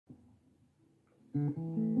Worth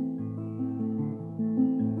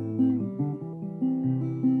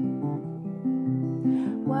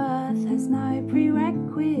has no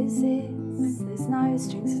prerequisites, there's no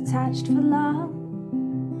strings attached for love.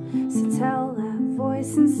 So tell that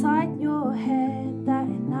voice inside your head that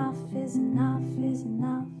enough is enough is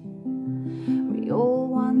enough. We all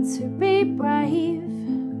want to be brave,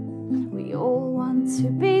 we all want to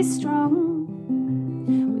be strong,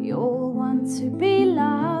 we all want to be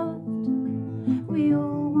loved, we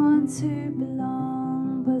all want to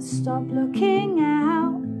belong. But stop looking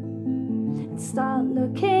out and start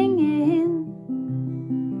looking in.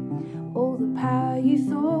 All the power you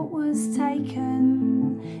thought was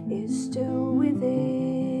taken is still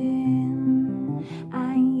within.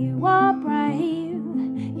 And you are brave,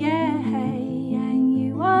 yeah, and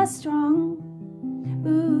you are strong,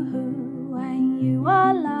 ooh, and you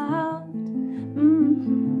are loved,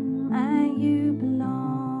 and you belong.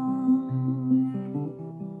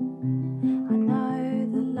 I know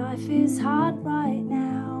that life is hard right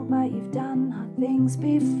now, but you've done hard things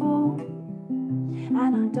before.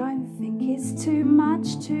 And I don't think it's too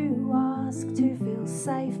much to ask to feel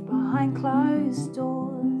safe behind closed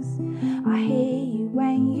doors. I hear you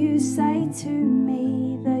when you say to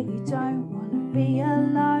me that you don't want to be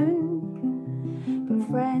alone. But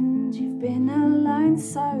friend, you've been alone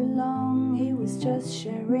so long, he was just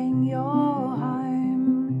sharing your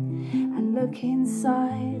home. And look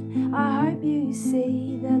inside, I hope you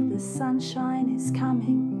see that the sunshine is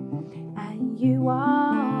coming and you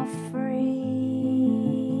are free.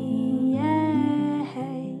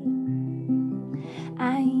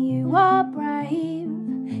 And you are brave,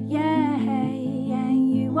 yeah,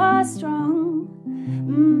 and you are strong,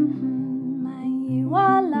 and you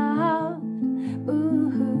are loved,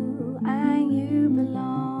 ooh, and you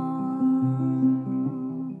belong.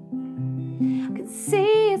 I can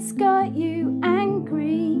see it's got you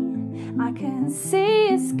angry, I can see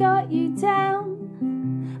it's got you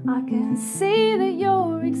down, I can see that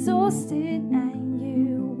you're exhausted and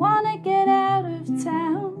you wanna get out of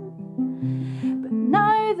town.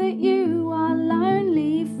 Know that you are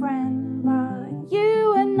lonely, friend, but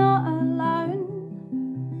you are not alone.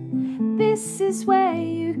 This is where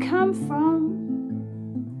you come from,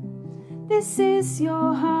 this is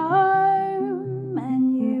your home.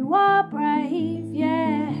 And you are brave,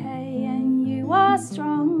 yeah, and you are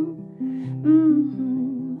strong,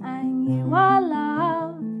 and you are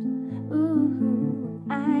loved, ooh,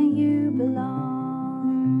 and you belong.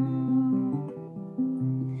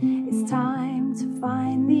 It's time to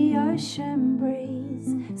find the ocean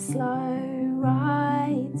breeze, slow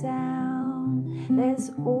right down. There's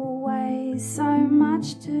always so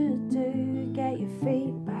much to do. Get your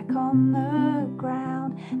feet back on the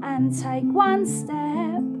ground and take one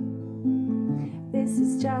step. This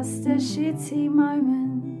is just a shitty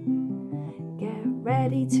moment, get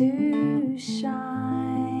ready to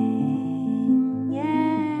shine,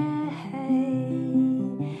 yeah.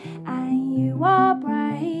 And you are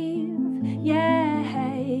brave, yeah,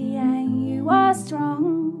 and you are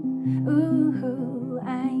strong, ooh,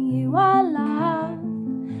 and you are